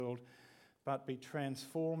but be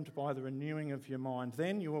transformed by the renewing of your mind.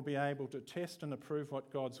 Then you will be able to test and approve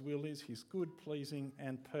what God's will is, his good, pleasing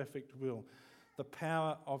and perfect will. The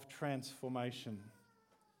power of transformation.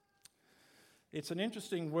 It's an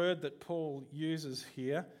interesting word that Paul uses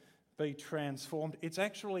here, be transformed. It's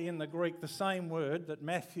actually in the Greek the same word that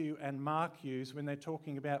Matthew and Mark use when they're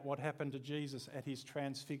talking about what happened to Jesus at his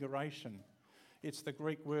transfiguration. It's the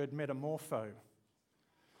Greek word metamorpho.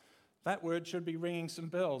 That word should be ringing some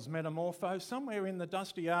bells. Metamorpho. Somewhere in the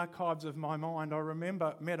dusty archives of my mind, I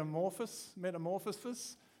remember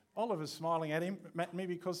metamorphosis. Oliver's smiling at me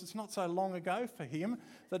because it's not so long ago for him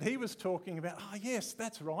that he was talking about, yes,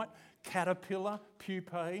 that's right, caterpillar,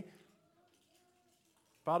 pupae,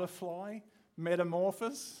 butterfly,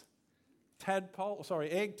 metamorphosis,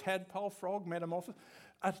 egg, tadpole, frog, metamorphosis.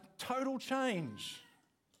 A total change,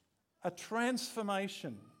 a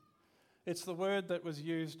transformation. It's the word that was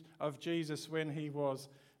used of Jesus when he was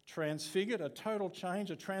transfigured, a total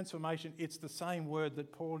change, a transformation. It's the same word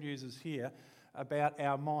that Paul uses here about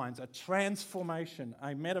our minds, a transformation,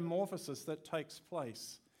 a metamorphosis that takes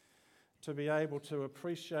place to be able to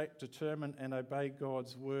appreciate, determine and obey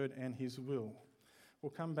God's word and his will.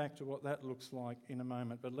 We'll come back to what that looks like in a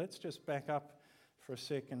moment, but let's just back up for a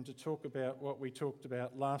second to talk about what we talked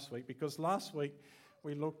about last week, because last week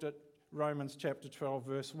we looked at Romans chapter 12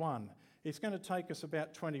 verse 1. It's going to take us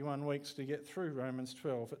about 21 weeks to get through Romans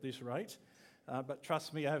 12 at this rate, but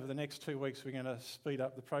trust me, over the next 2 weeks we're going to speed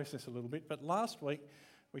up the process a little bit. But last week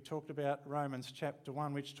we talked about Romans chapter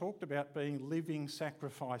 1, which talked about being living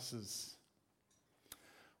sacrifices.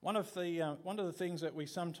 One of the things that we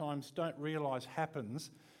sometimes don't realise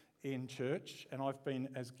happens in church, and I've been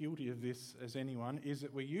as guilty of this as anyone, is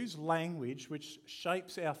that we use language which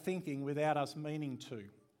shapes our thinking without us meaning to.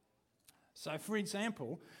 So, for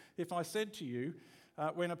example, if I said to you,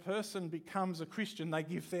 when a person becomes a Christian, they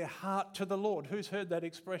give their heart to the Lord. Who's heard that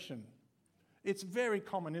expression? It's very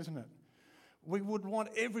common, isn't it? We would want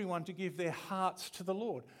everyone to give their hearts to the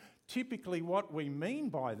Lord. Typically what we mean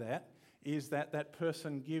by that is that that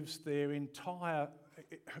person gives their entire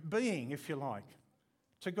being, if you like,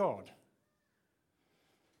 to God.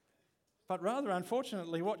 But rather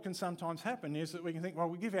unfortunately, what can sometimes happen is that we can think, well,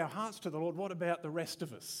 we give our hearts to the Lord, what about the rest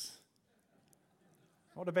of us?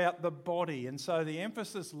 What about the body? And so the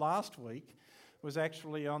emphasis last week was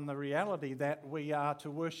actually on the reality that we are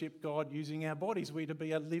to worship God using our bodies. We're to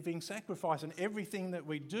be a living sacrifice, and everything that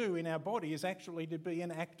we do in our body is actually to be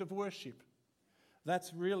an act of worship.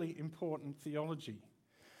 That's really important theology.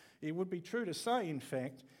 It would be true to say, in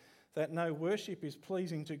fact, that no worship is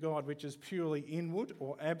pleasing to God which is purely inward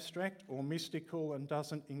or abstract or mystical and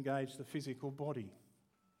doesn't engage the physical body.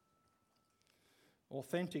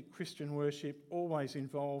 Authentic Christian worship always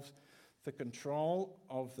involves the control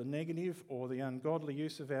of the negative or the ungodly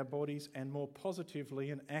use of our bodies, and more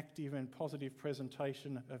positively an active and positive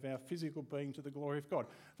presentation of our physical being to the glory of God.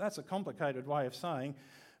 That's a complicated way of saying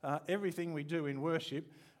everything we do in worship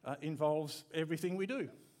involves everything we do.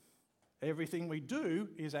 Everything we do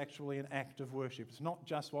is actually an act of worship. It's not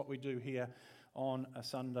just what we do here on a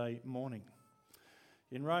Sunday morning.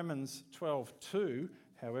 In Romans 12:2,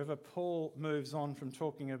 however, Paul moves on from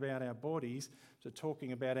talking about our bodies to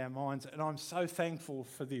talking about our minds. And I'm so thankful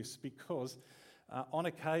for this because on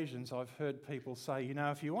occasions I've heard people say,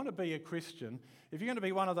 if you want to be a Christian, if you're going to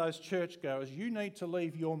be one of those churchgoers, you need to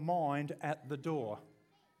leave your mind at the door.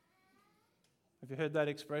 Have you heard that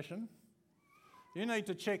expression? You need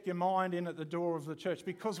to check your mind in at the door of the church,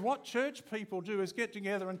 because what church people do is get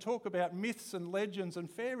together and talk about myths and legends and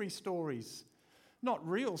fairy stories, not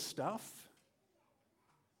real stuff.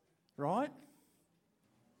 Right?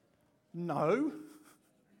 No,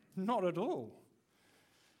 not at all.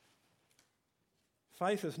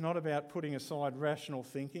 Faith is not about putting aside rational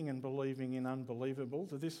thinking and believing in unbelievable.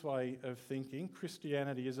 To this way of thinking,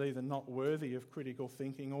 Christianity is either not worthy of critical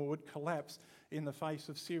thinking or would collapse in the face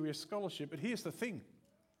of serious scholarship. But here's the thing.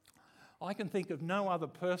 I can think of no other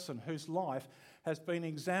person whose life has been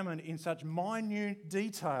examined in such minute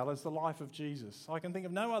detail as the life of Jesus. I can think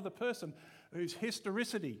of no other person whose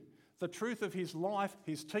historicity, the truth of his life,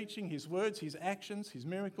 his teaching, his words, his actions, his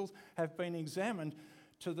miracles have been examined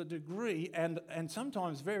to the degree and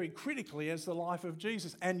sometimes very critically as the life of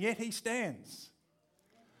Jesus, and yet he stands.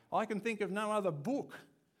 I can think of no other book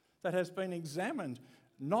that has been examined,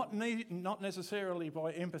 not necessarily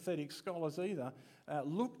by empathetic scholars either,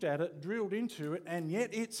 looked at it, drilled into it, and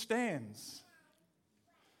yet it stands.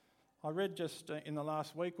 I read just in the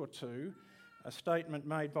last week or two a statement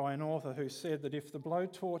made by an author who said that if the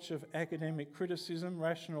blowtorch of academic criticism,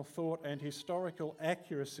 rational thought and historical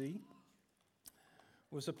accuracy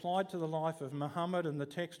was applied to the life of Muhammad and the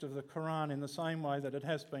text of the Quran in the same way that it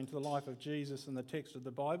has been to the life of Jesus and the text of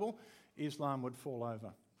the Bible, Islam would fall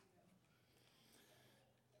over.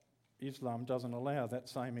 Islam doesn't allow that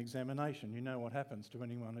same examination. You know what happens to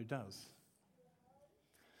anyone who does.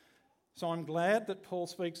 So I'm glad that Paul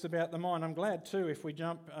speaks about the mind. I'm glad too, if we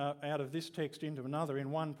jump out of this text into another,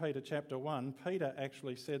 in 1 Peter chapter 1, Peter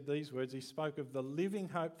actually said these words. He spoke of the living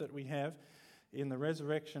hope that we have in the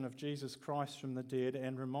resurrection of Jesus Christ from the dead,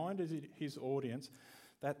 and reminded his audience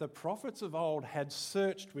that the prophets of old had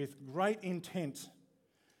searched with great intent,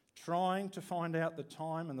 trying to find out the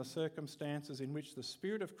time and the circumstances in which the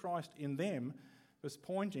Spirit of Christ in them was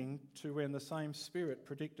pointing to when the same Spirit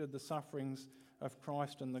predicted the sufferings of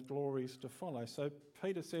Christ and the glories to follow. So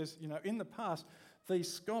Peter says, in the past,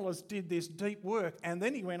 these scholars did this deep work, and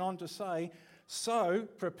then he went on to say, so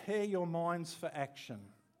prepare your minds for action.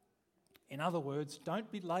 In other words, don't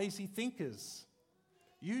be lazy thinkers.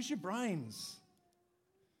 Use your brains.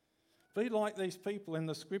 Be like these people in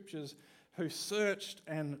the scriptures who searched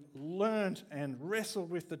and learnt and wrestled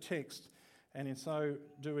with the text, and in so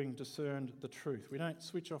doing discerned the truth. We don't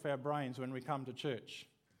switch off our brains when we come to church.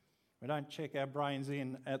 We don't check our brains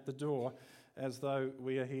in at the door as though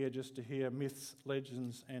we are here just to hear myths,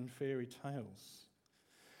 legends and fairy tales.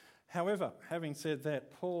 However, having said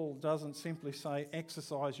that, Paul doesn't simply say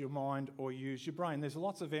exercise your mind or use your brain. There's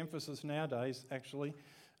lots of emphasis nowadays, actually,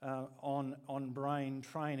 on brain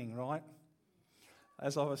training, right?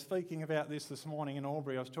 As I was speaking about this morning in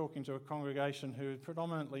Albury, I was talking to a congregation who are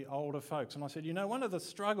predominantly older folks, and I said, one of the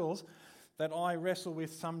struggles that I wrestle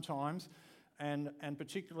with sometimes, and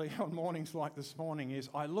particularly on mornings like this morning, is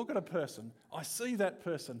I look at a person, I see that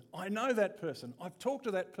person, I know that person, I've talked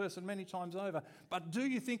to that person many times over, but do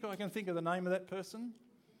you think I can think of the name of that person?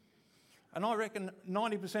 And I reckon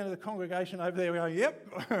 90% of the congregation over there go, yep,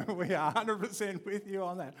 we are 100% with you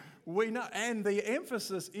on that. We know, and the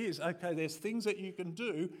emphasis is, okay, there's things that you can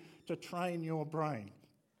do to train your brain.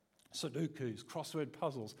 Sudokus, crossword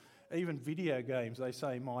puzzles, even video games, they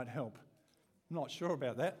say might help. I'm not sure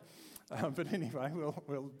about that. But anyway,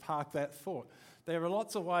 we'll park that thought. There are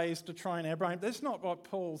lots of ways to train our brain. That's not what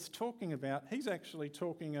Paul's talking about. He's actually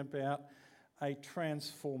talking about a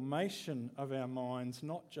transformation of our minds,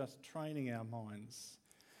 not just training our minds.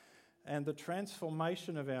 And the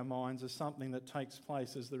transformation of our minds is something that takes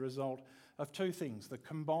place as the result of two things: the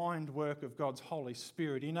combined work of God's Holy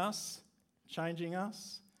Spirit in us, changing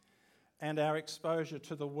us, and our exposure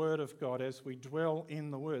to the Word of God as we dwell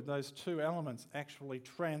in the Word. Those two elements actually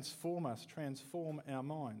transform us, transform our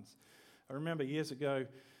minds. I remember years ago,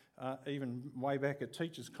 even way back at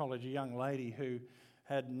Teachers College, a young lady who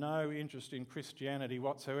had no interest in Christianity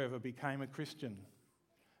whatsoever became a Christian.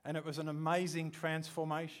 And it was an amazing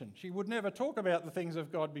transformation. She would never talk about the things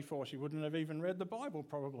of God before. She wouldn't have even read the Bible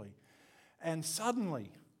probably. And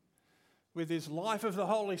suddenly, with this life of the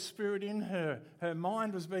Holy Spirit in her, her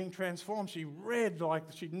mind was being transformed. She read like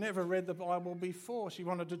she'd never read the Bible before. She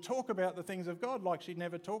wanted to talk about the things of God like she'd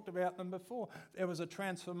never talked about them before. There was a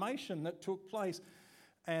transformation that took place.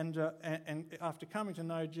 And after coming to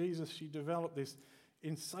know Jesus, she developed this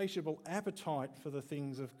insatiable appetite for the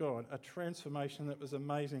things of God, a transformation that was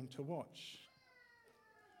amazing to watch.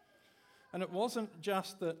 And it wasn't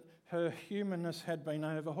just that her humanness had been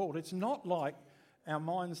overhauled. It's not like our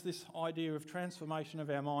minds, this idea of transformation of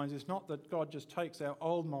our minds is not that God just takes our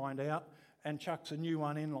old mind out and chucks a new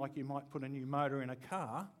one in like you might put a new motor in a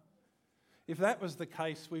car. If that was the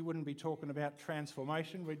case, we wouldn't be talking about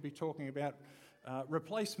transformation, we'd be talking about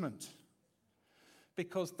replacement.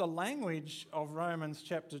 Because the language of Romans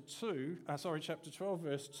chapter 12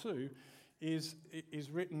 verse 2 is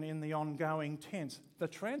written in the ongoing tense. The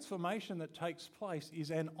transformation that takes place is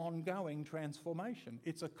an ongoing transformation.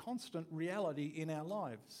 It's a constant reality in our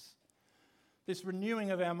lives. This renewing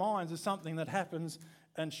of our minds is something that happens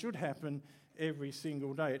and should happen every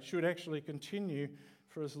single day. It should actually continue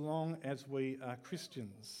for as long as we are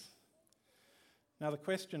Christians. Now, the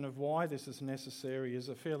question of why this is necessary is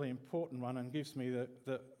a fairly important one and gives me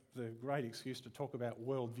the great excuse to talk about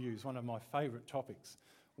worldviews, one of my favourite topics,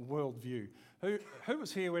 worldview. Who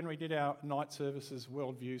was here when we did our night services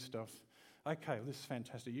worldview stuff? Okay, well, this is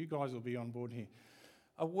fantastic. You guys will be on board here.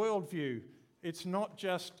 A worldview, it's not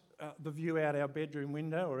just the view out our bedroom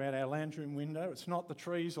window or out our lounge room window. It's not the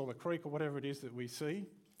trees or the creek or whatever it is that we see,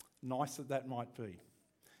 nice that might be.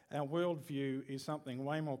 Our worldview is something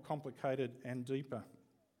way more complicated and deeper.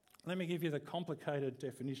 Let me give you the complicated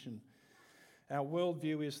definition. Our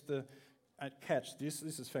worldview is catch this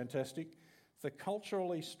is fantastic, The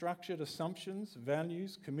culturally structured assumptions,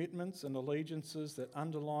 values, commitments and allegiances that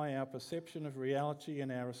underlie our perception of reality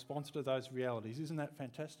and our response to those realities. Isn't that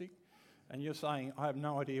fantastic? And you're saying, I have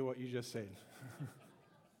no idea what you just said.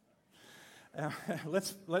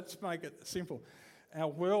 Let's make it simple.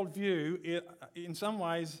 Our worldview, in some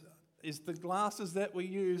ways, is the glasses that we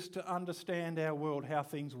use to understand our world, how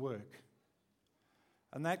things work.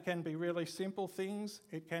 And that can be really simple things,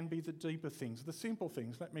 it can be the deeper things. The simple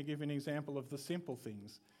things, let me give you an example of the simple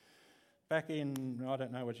things. Back in, I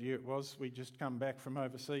don't know what year it was, we just come back from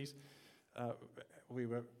overseas. We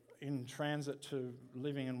were in transit to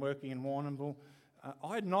living and working in Warrnambool.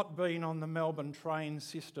 I had not been on the Melbourne train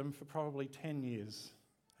system for probably 10 years,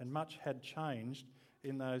 and much had changed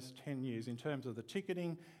in those 10 years in terms of the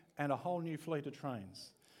ticketing and a whole new fleet of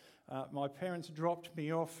trains. My parents dropped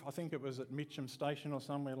me off, I think it was at Mitcham Station or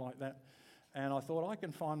somewhere like that, and I thought I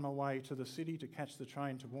can find my way to the city to catch the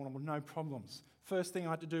train to Warrnambool, no problems. First thing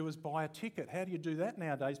I had to do was buy a ticket. How do you do that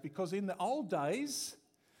nowadays? Because in the old days,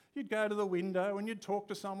 you'd go to the window and you'd talk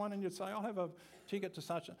to someone and you'd say, I'll have a ticket to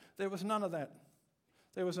such a... There was none of that.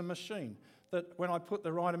 There was a machine that when I put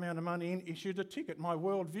the right amount of money in, issued a ticket. My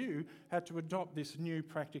worldview had to adopt this new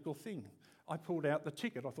practical thing. I pulled out the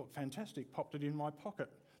ticket. I thought, fantastic, popped it in my pocket.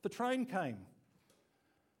 The train came.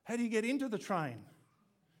 How do you get into the train?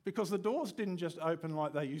 Because the doors didn't just open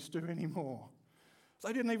like they used to anymore.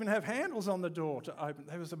 They didn't even have handles on the door to open.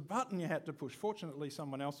 There was a button you had to push. Fortunately,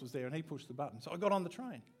 someone else was there and he pushed the button. So I got on the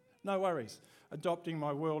train. No worries. Adopting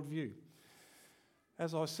my worldview.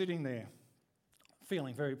 As I was sitting there,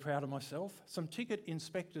 feeling very proud of myself, some ticket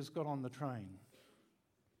inspectors got on the train.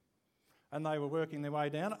 And they were working their way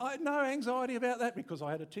down. I had no anxiety about that because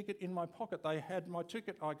I had a ticket in my pocket. They had my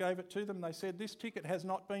ticket. I gave it to them. They said, this ticket has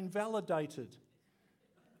not been validated.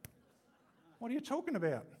 What are you talking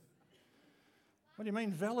about? What do you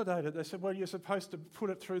mean validated? They said, well, you're supposed to put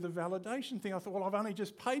it through the validation thing. I thought, well, I've only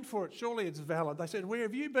just paid for it. Surely it's valid. They said, where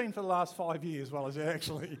have you been for the last 5 years? Well, I said,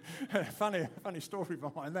 actually, funny story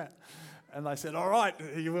behind that. And they said, all right,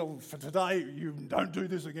 you will, for today, you don't do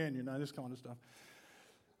this again, this kind of stuff.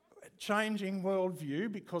 Changing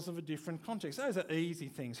worldview because of a different context. Those are easy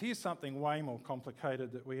things. Here's something way more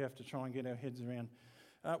complicated that we have to try and get our heads around.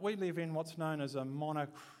 We live in what's known as a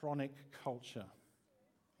monochronic culture.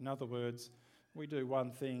 In other words, we do one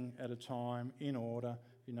thing at a time in order.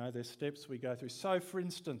 There's steps we go through. So, for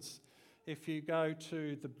instance, if you go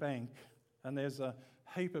to the bank and there's a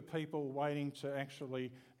heap of people waiting to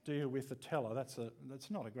actually deal with the teller, that's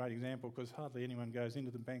not a great example because hardly anyone goes into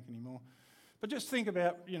the bank anymore. But just think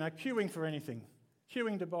about, queuing for anything,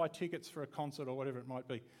 queuing to buy tickets for a concert or whatever it might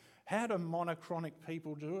be. How do monochronic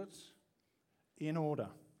people do it? In order.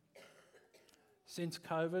 Since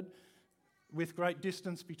COVID, with great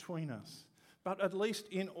distance between us, but at least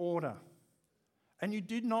in order. And you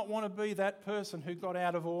did not want to be that person who got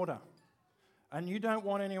out of order. And you don't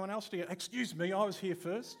want anyone else to get, excuse me, I was here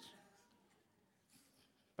first.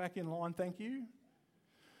 Back in line, thank you.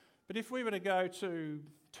 But if we were to go to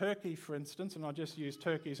Turkey, for instance, and I just use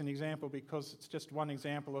Turkey as an example because it's just one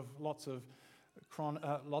example of lots of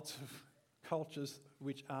cultures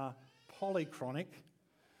which are polychronic.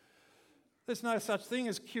 There's no such thing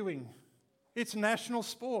as queuing. It's national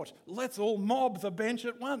sport. Let's all mob the bench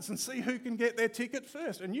at once and see who can get their ticket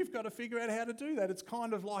first. And you've got to figure out how to do that. It's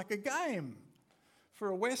kind of like a game. For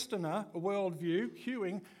a Westerner worldview,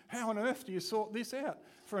 queuing, how on earth do you sort this out?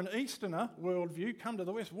 For an Easterner worldview, come to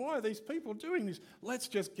the West, why are these people doing this? Let's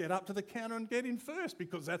just get up to the counter and get in first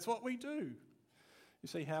because that's what we do. You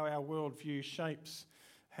see how our worldview shapes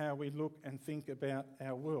how we look and think about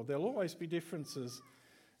our world. There'll always be differences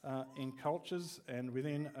in cultures and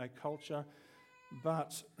within a culture,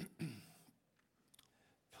 but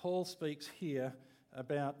Paul speaks here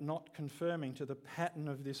about not conforming to the pattern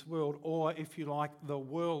of this world, or, if you like, the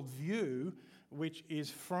worldview which is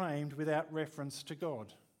framed without reference to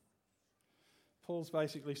God. Paul's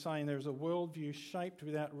basically saying there is a worldview shaped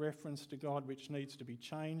without reference to God which needs to be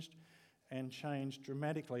changed and changed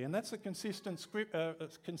dramatically. And that's a consistent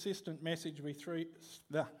message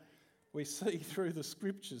we see through the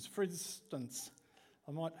scriptures. For instance,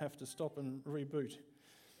 I might have to stop and reboot.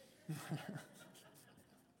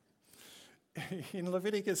 In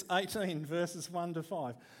Leviticus 18, verses 1 to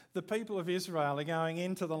 5, the people of Israel are going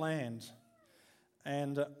into the land.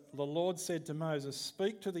 And the Lord said to Moses,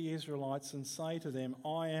 speak to the Israelites and say to them,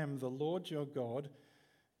 I am the Lord your God.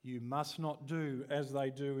 You must not do as they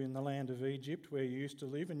do in the land of Egypt, where you used to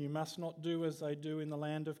live, and you must not do as they do in the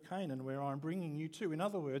land of Canaan, where I'm bringing you to. In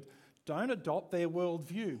other words, don't adopt their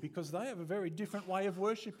worldview, because they have a very different way of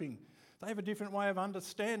worshipping. They have a different way of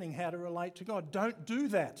understanding how to relate to God. Don't do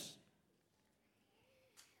that.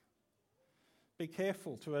 Be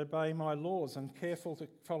careful to obey my laws and careful to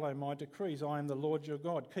follow my decrees. I am the Lord your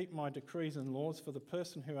God. Keep my decrees and laws, for the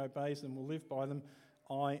person who obeys them will live by them.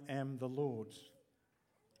 I am the Lord.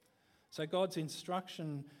 So God's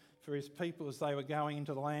instruction for his people as they were going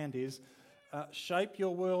into the land is, shape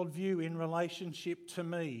your worldview in relationship to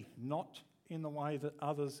me, not in the way that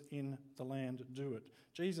others in the land do it.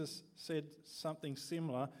 Jesus said something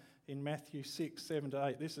similar in Matthew 6,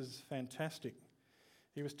 7-8. This is fantastic.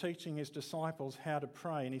 He was teaching his disciples how to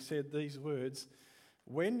pray, and he said these words,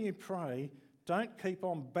 "When you pray, don't keep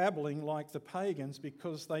on babbling like the pagans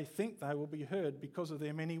because they think they will be heard because of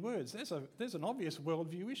their many words." There's an obvious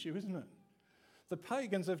worldview issue, isn't it? The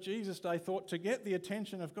pagans of Jesus' day thought to get the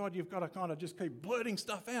attention of God, you've got to kind of just keep blurting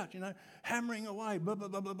stuff out, hammering away, blah, blah,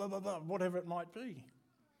 blah, blah, blah, blah, blah, whatever it might be.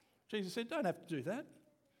 Jesus said, don't have to do that.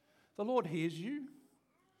 The Lord hears you.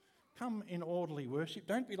 Come in orderly worship.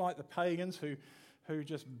 Don't be like the pagans who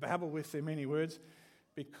just babble with their many words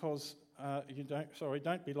because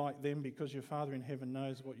don't be like them because your Father in heaven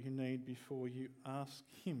knows what you need before you ask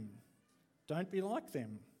him. Don't be like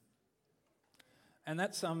them. And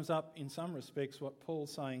that sums up in some respects what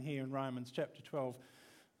Paul's saying here in Romans chapter 12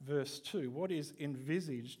 verse 2. What is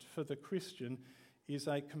envisaged for the Christian is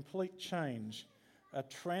a complete change, a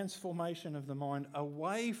transformation of the mind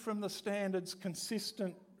away from the standards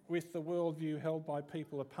consistent with the worldview held by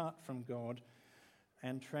people apart from God,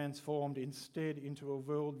 and transformed instead into a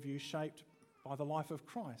worldview shaped by the life of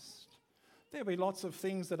Christ. There'll be lots of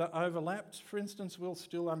things that are overlapped. For instance, we'll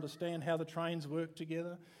still understand how the trains work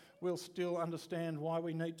together. We'll still understand why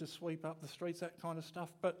we need to sweep up the streets, that kind of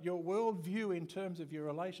stuff. But your worldview in terms of your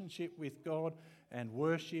relationship with God and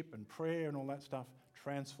worship and prayer and all that stuff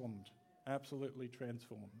transformed, absolutely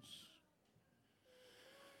transforms.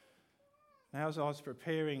 Now, as I was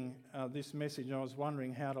preparing this message, I was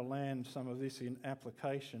wondering how to land some of this in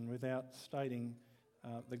application without stating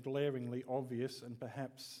the glaringly obvious and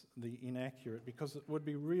perhaps the inaccurate, because it would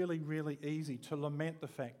be really, really easy to lament the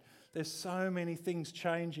fact there's so many things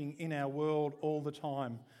changing in our world all the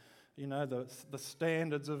time. The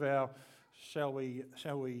standards of our,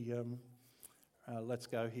 let's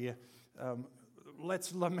go here.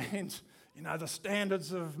 Let's lament the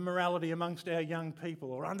standards of morality amongst our young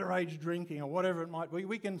people, or underage drinking, or whatever it might be.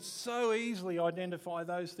 We can so easily identify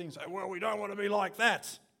those things. Say, well, we don't want to be like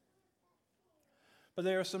that. But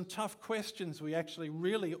there are some tough questions we actually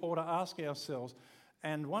really ought to ask ourselves.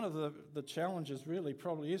 And one of the challenges really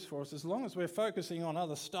probably is for us, as long as we're focusing on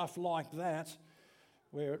other stuff like that,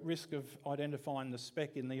 we're at risk of identifying the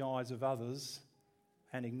speck in the eyes of others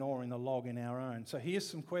and ignoring the log in our own. So here's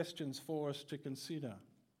some questions for us to consider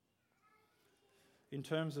in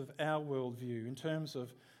terms of our worldview, in terms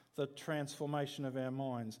of the transformation of our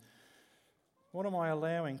minds. What am I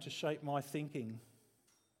allowing to shape my thinking?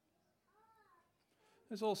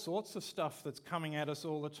 There's all sorts of stuff that's coming at us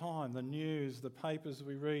all the time. The news, the papers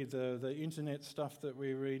we read, the internet stuff that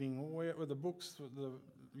we're reading, the books, the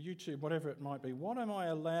YouTube, whatever it might be. What am I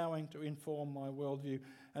allowing to inform my worldview?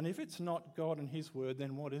 And if it's not God and his word,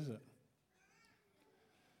 then what is it?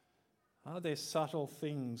 Are there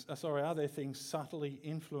things subtly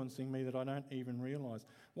influencing me that I don't even realise?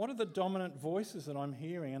 What are the dominant voices that I'm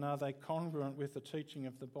hearing, and are they congruent with the teaching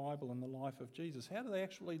of the Bible and the life of Jesus? How do they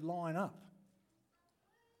actually line up?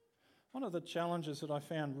 One of the challenges that I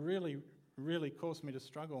found really, really caused me to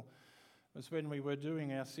struggle was when we were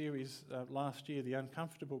doing our series last year, the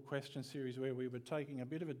Uncomfortable Question series, where we were taking a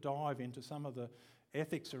bit of a dive into some of the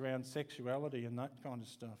ethics around sexuality and that kind of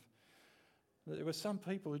stuff. There were some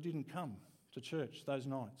people who didn't come to church those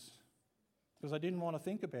nights because they didn't want to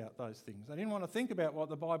think about those things. They didn't want to think about what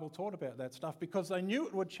the Bible taught about that stuff because they knew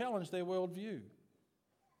it would challenge their worldview.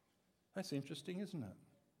 That's interesting, isn't it?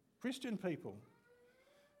 Christian people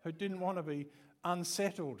who didn't want to be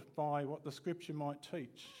unsettled by what the Scripture might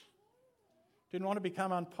teach, didn't want to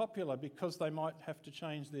become unpopular because they might have to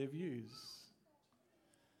change their views.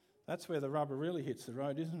 That's where the rubber really hits the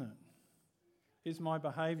road, isn't it? Is my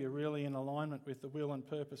behaviour really in alignment with the will and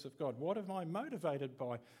purpose of God? What am I motivated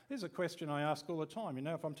by? There's a question I ask all the time.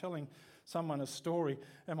 If I'm telling someone a story,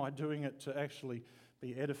 am I doing it to actually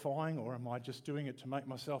be edifying, or am I just doing it to make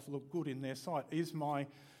myself look good in their sight? Is my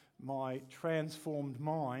transformed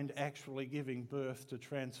mind actually giving birth to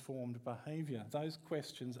transformed behaviour? Those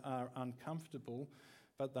questions are uncomfortable,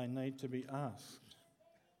 but they need to be asked.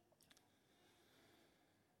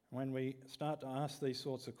 When we start to ask these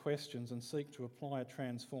sorts of questions and seek to apply a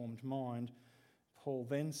transformed mind, Paul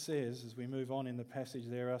then says, as we move on in the passage,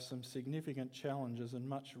 there are some significant challenges and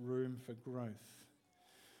much room for growth.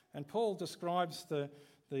 And Paul describes the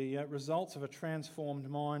the results of a transformed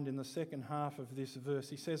mind in the second half of this verse.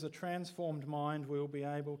 He says, with a transformed mind we will be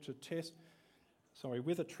able to test,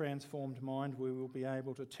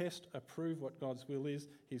 approve what God's will is,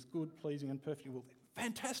 his good, pleasing and perfect will.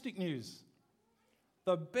 Fantastic news.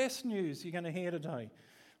 The best news you're going to hear today.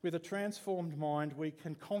 With a transformed mind we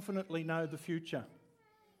can confidently know the future.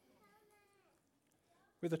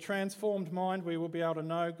 With a transformed mind, we will be able to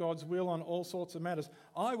know God's will on all sorts of matters.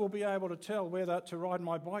 I will be able to tell whether to ride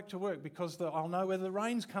my bike to work because I'll know whether the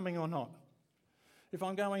rain's coming or not. If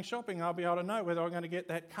I'm going shopping, I'll be able to know whether I'm going to get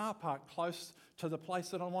that car park close to the place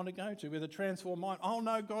that I want to go to. With a transformed mind, I'll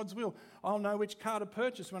know God's will. I'll know which car to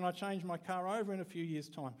purchase when I change my car over in a few years'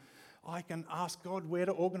 time. I can ask God where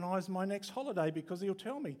to organise my next holiday because he'll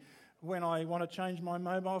tell me. When I want to change my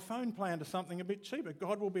mobile phone plan to something a bit cheaper,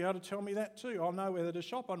 God will be able to tell me that too. I'll know whether to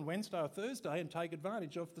shop on Wednesday or Thursday and take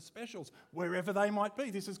advantage of the specials, wherever they might be.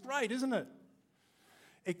 This is great, isn't it?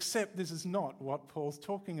 Except this is not what Paul's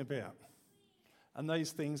talking about. And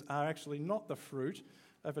these things are actually not the fruit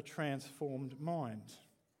of a transformed mind.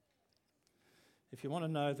 If you want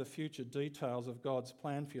to know the future details of God's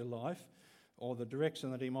plan for your life, or the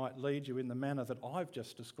direction that he might lead you in the manner that I've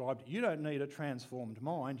just described, you don't need a transformed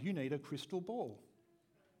mind, you need a crystal ball.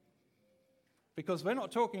 Because we're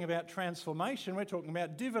not talking about transformation, we're talking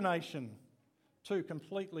about divination. Two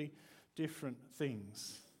completely different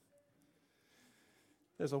things.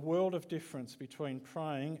 There's a world of difference between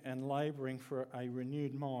praying and labouring for a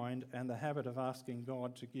renewed mind and the habit of asking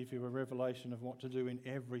God to give you a revelation of what to do in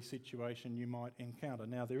every situation you might encounter.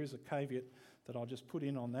 Now, there is a caveat that I'll just put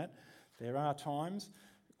in on that. There are times,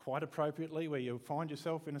 quite appropriately, where you'll find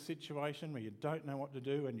yourself in a situation where you don't know what to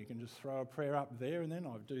do and you can just throw a prayer up there and then.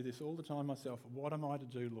 I do this all the time myself. What am I to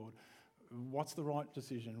do, Lord? What's the right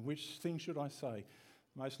decision? Which thing should I say?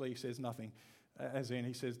 Mostly he says nothing, as in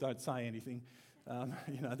he says don't say anything.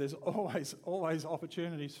 There's always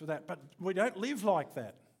opportunities for that. But we don't live like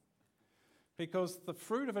that. Because the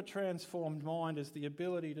fruit of a transformed mind is the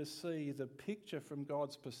ability to see the picture from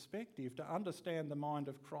God's perspective, to understand the mind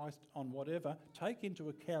of Christ on whatever, take into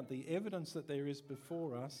account the evidence that there is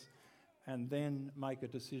before us, and then make a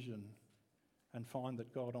decision and find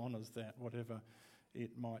that God honours that, whatever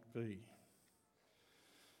it might be.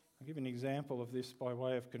 I'll give you an example of this by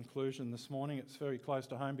way of conclusion this morning. It's very close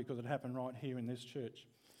to home because it happened right here in this church.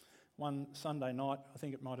 One Sunday night, I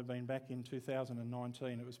think it might have been back in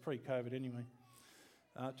 2019, it was pre-COVID anyway,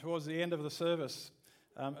 towards the end of the service,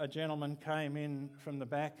 a gentleman came in from the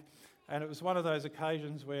back, and it was one of those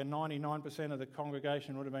occasions where 99% of the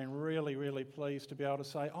congregation would have been really, really pleased to be able to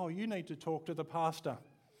say, oh, you need to talk to the pastor,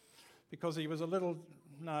 because he was a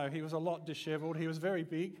lot dishevelled, he was very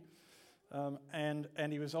big, and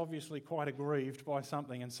he was obviously quite aggrieved by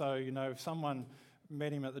something, and so, if someone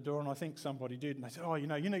met him at the door, and I think somebody did, and they said,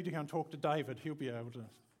 you need to go and talk to David, he'll be able to,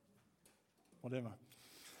 whatever.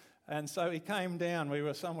 And so he came down, we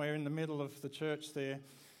were somewhere in the middle of the church there,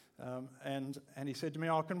 and he said to me,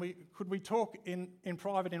 could we talk in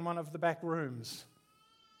private in one of the back rooms?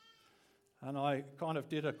 And I kind of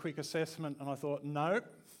did a quick assessment, and I thought, no,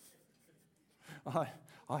 I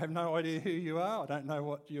have no idea who you are, I don't know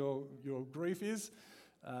what your grief is,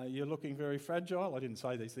 you're looking very fragile, I didn't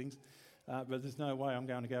say these things, but there's no way I'm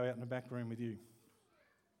going to go out in the back room with you.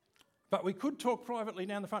 But we could talk privately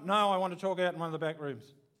down the front. No, I want to talk out in one of the back rooms.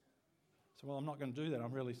 So, well, I'm not going to do that.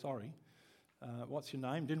 I'm really sorry. What's your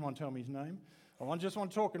name? Didn't want to tell me his name. I just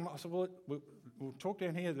want to talk. I said, well, we'll talk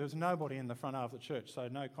down here. There was nobody in the front half of the church, so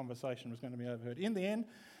no conversation was going to be overheard. In the end,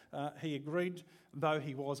 he agreed, though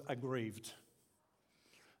he was aggrieved.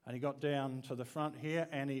 And he got down to the front here,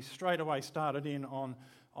 and he straight away started in on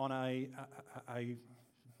a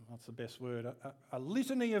what's the best word? A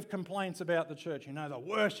litany of complaints about the church. The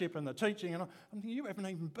worship and the teaching. And I'm thinking, you haven't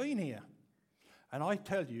even been here. And I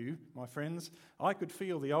tell you, my friends, I could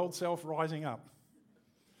feel the old self rising up.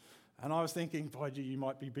 And I was thinking, boy, gee, you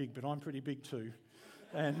might be big, but I'm pretty big too.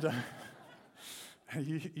 And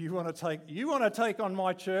you want to take on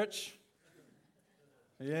my church?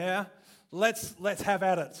 Yeah, let's have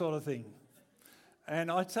at it, sort of thing.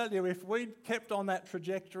 And I tell you, if we'd kept on that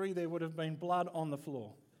trajectory, there would have been blood on the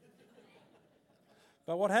floor.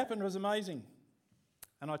 But what happened was amazing.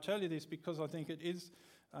 And I tell you this because I think it is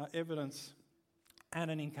evidence and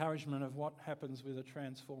an encouragement of what happens with a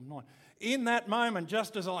transformed mind. In that moment,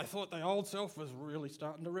 just as I thought the old self was really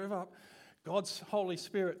starting to rev up, God's Holy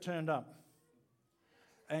Spirit turned up.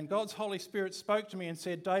 And God's Holy Spirit spoke to me and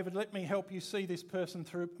said, David, let me help you see this person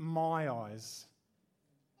through my eyes.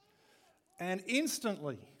 And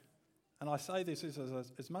instantly, and I say this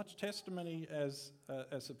as much testimony as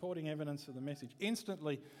supporting evidence of the message,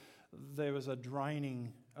 instantly there was a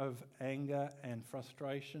draining of anger and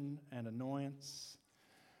frustration and annoyance.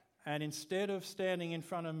 And instead of standing in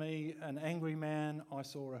front of me, an angry man, I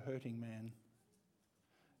saw a hurting man.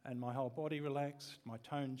 And my whole body relaxed, my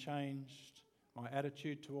tone changed, my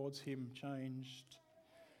attitude towards him changed.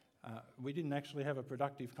 We didn't actually have a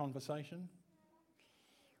productive conversation,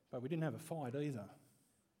 but we didn't have a fight either.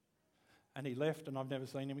 And he left and I've never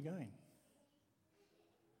seen him again.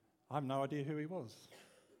 I have no idea who he was.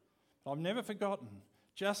 I've never forgotten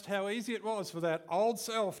just how easy it was for that old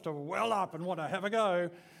self to well up and want to have a go,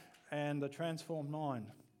 and the transformed mind.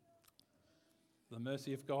 The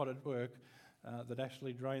mercy of God at work that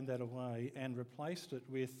actually drained that away and replaced it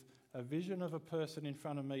with a vision of a person in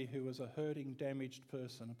front of me who was a hurting, damaged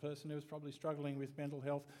person, a person who was probably struggling with mental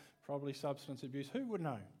health, probably substance abuse. Who would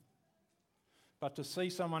know? But to see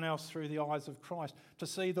someone else through the eyes of Christ, to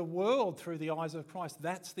see the world through the eyes of Christ,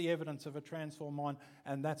 that's the evidence of a transformed mind,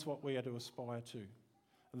 and that's what we are to aspire to.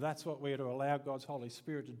 That's what we are to allow God's Holy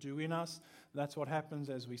Spirit to do in us. That's what happens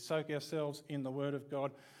as we soak ourselves in the Word of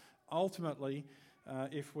God. Ultimately,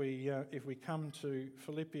 if we come to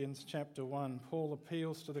Philippians chapter 1, Paul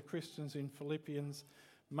appeals to the Christians in Philippians,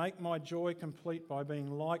 make my joy complete by being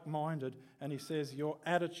like-minded, and he says your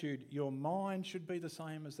attitude, your mind should be the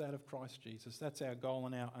same as that of Christ Jesus. That's our goal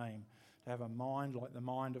and our aim, to have a mind like the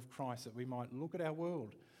mind of Christ, that we might look at our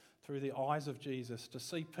world through the eyes of Jesus, to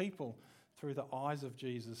see people through the eyes of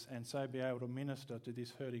Jesus, and so be able to minister to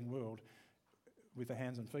this hurting world with the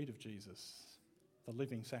hands and feet of Jesus, the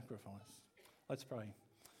living sacrifice. Let's pray.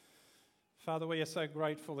 Father, we are so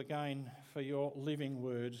grateful again for your living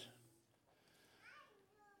word.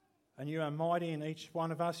 And you are mighty in each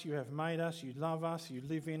one of us. You have made us, you love us, you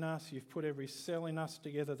live in us. You've put every cell in us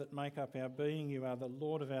together that make up our being. You are the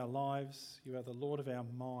Lord of our lives. You are the Lord of our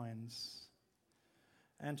minds.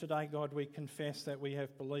 And today, God, we confess that we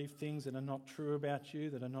have believed things that are not true about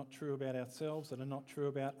you, that are not true about ourselves, that are not true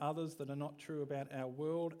about others, that are not true about our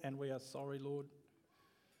world, and we are sorry, Lord.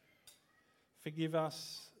 Forgive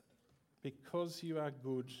us because you are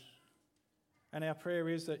good. And our prayer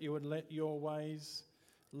is that you would let your ways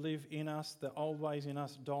live in us, the old ways in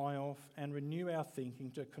us die off, and renew our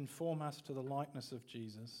thinking to conform us to the likeness of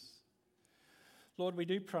Jesus. Lord, we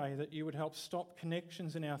do pray that you would help stop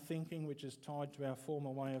connections in our thinking which is tied to our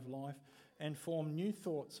former way of life, and form new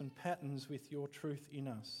thoughts and patterns with your truth in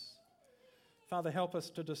us. Father, help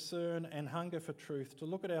us to discern and hunger for truth, to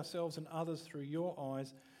look at ourselves and others through your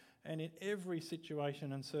eyes, and in every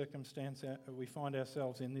situation and circumstance we find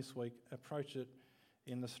ourselves in this week, approach it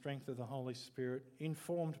in the strength of the Holy Spirit,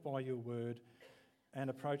 informed by your word, and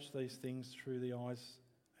approach these things through the eyes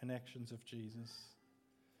and actions of Jesus.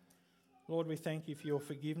 Lord, we thank you for your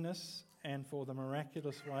forgiveness and for the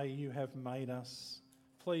miraculous way you have made us.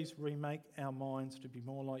 Please remake our minds to be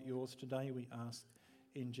more like yours today, we ask.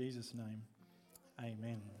 In Jesus' name,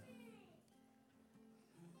 amen.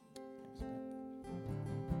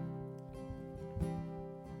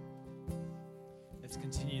 Let's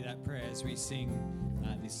continue that prayer as we sing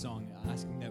this song, asking that